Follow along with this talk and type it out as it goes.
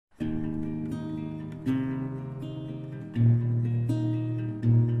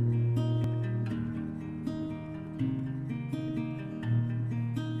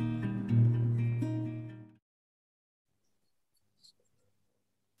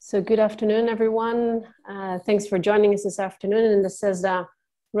So good afternoon, everyone. Thanks for joining us this afternoon in the CESSDA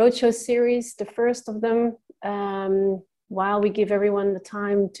Roadshow series, the first of them. While we give everyone the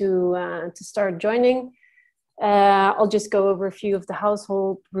time to start joining, I'll just go over a few of the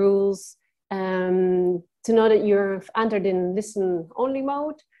household rules to know that you're entered in listen-only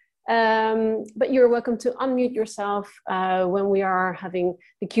mode. But you're welcome to unmute yourself when we are having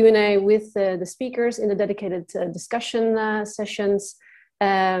the Q&A with the speakers in the dedicated discussion sessions.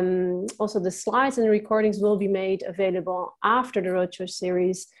 Also, the slides and recordings will be made available after the Roadshow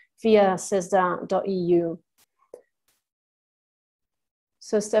series via CESSDA.eu.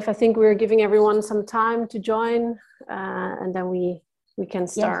 So, Steph, I think we're giving everyone some time to join, and then we can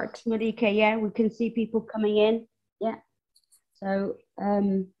start. Yes, Marieke, yeah, we can see people coming in. Yeah. So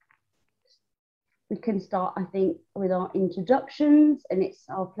we can start, I think, with our introductions, and it's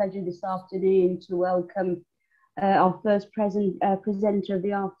our pleasure this afternoon to welcome our first presenter of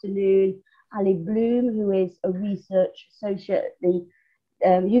the afternoon, Ali Bloom, who is a research associate at the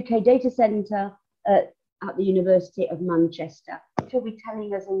UK Data Centre at the University of Manchester. She'll be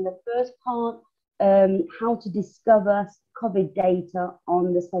telling us in the first part how to discover COVID data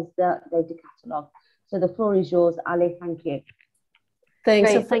on the CESSDA Data Catalogue. So the floor is yours, Ali. Thank you.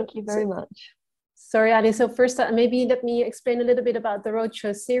 Thanks. Great, thank you very much. Sorry, Ali. So first, maybe let me explain a little bit about the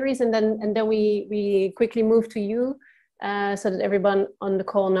Roadshow series, and then we quickly move to you, so that everyone on the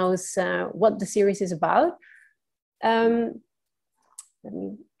call knows what the series is about. Let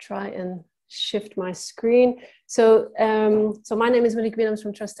me try and shift my screen. So, so my name is Marieke Willems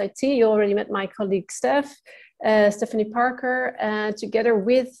from Trust IT. You already met my colleague Stephanie Parker, together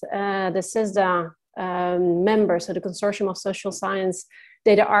with the CESSDA members, so the Consortium of Social Science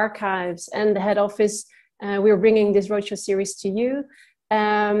Data Archives and the head office. We're bringing this Roadshow series to you.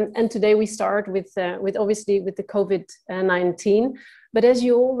 And today we start with obviously with the COVID-19. But as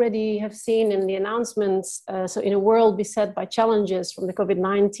you already have seen in the announcements, so in a world beset by challenges from the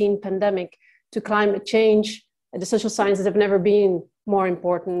COVID-19 pandemic to climate change, the social sciences have never been more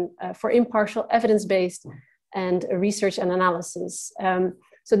important for impartial, evidence-based and research and analysis.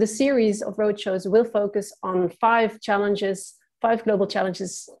 So the series of roadshows will focus on five global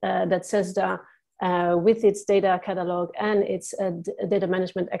challenges that CESSDA, with its data catalog and its data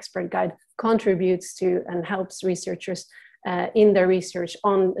management expert guide, contributes to and helps researchers in their research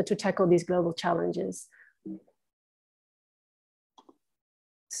to tackle these global challenges.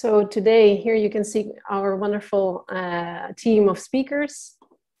 So today, here you can see our wonderful team of speakers.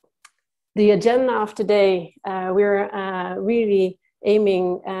 The agenda of today, we're really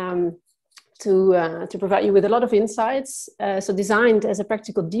aiming to provide you with a lot of insights. So designed as a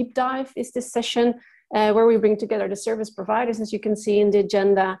practical deep dive is this session, where we bring together the service providers, as you can see in the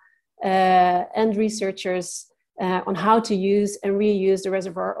agenda, and researchers on how to use and reuse the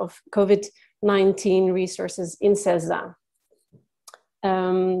reservoir of COVID-19 resources in CESSDA.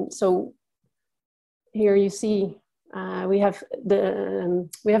 So here you see we have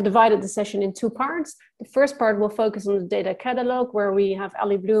divided the session in two parts. The first part will focus on the data catalog, where we have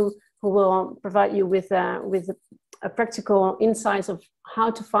Ali Bloom, who will provide you with a practical insights of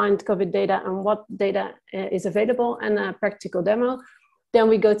how to find COVID data and what data is available, and a practical demo. Then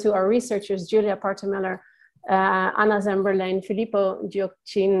we go to our researchers, Julia Partemeller, Anna Zemberlein, Filippo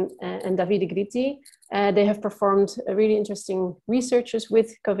Giochin, and Davide Gritti. They have performed really interesting researches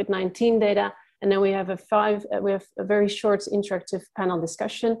with COVID-19 data. And then we have a very short interactive panel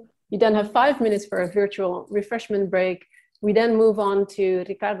discussion. You then have 5 minutes for a virtual refreshment break. We then move on to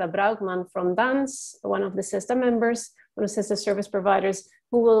Ricarda Braukman from DANS, one of the CESSDA members, one of the CESSDA service providers,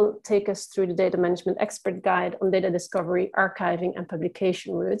 who will take us through the data management expert guide on data discovery, archiving, and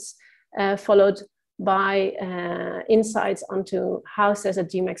publication routes, followed by insights onto how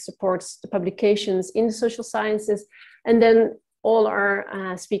CESSDA GMEX supports the publications in the social sciences. And then all our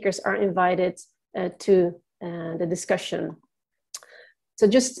speakers are invited to the discussion. So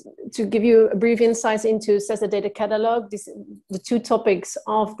just to give you a brief insight into CESSDA Data Catalog, the two topics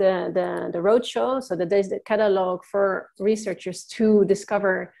of the roadshow. So the data catalog for researchers to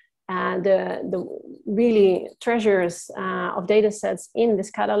discover the really treasures of data sets in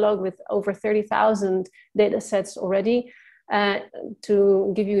this catalog, with over 30,000 data sets already.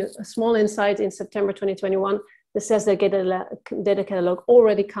 To give you a small insight, in September 2021, the CESSDA Data Catalog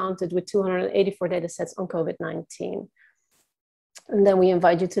already counted with 284 data sets on COVID-19. And then we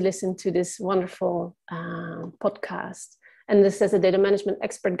invite you to listen to this wonderful podcast. And this CESSDA Data Management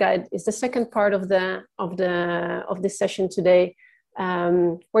Expert Guide is the second part of this session today,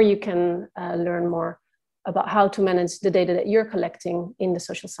 where you can learn more about how to manage the data that you're collecting in the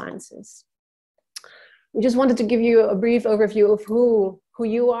social sciences. We just wanted to give you a brief overview of who who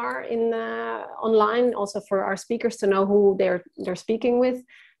you are in online, also for our speakers to know who they're speaking with.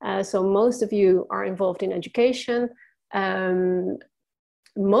 So most of you are involved in education.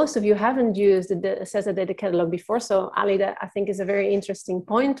 Most of you haven't used the CESSDA Data Catalogue before, so Ali, that I think is a very interesting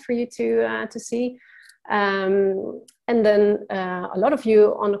point for you to see. And then a lot of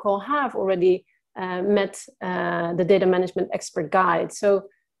you on the call have already met the Data Management Expert Guide. So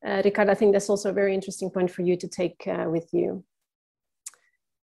Ricardo, I think that's also a very interesting point for you to take with you.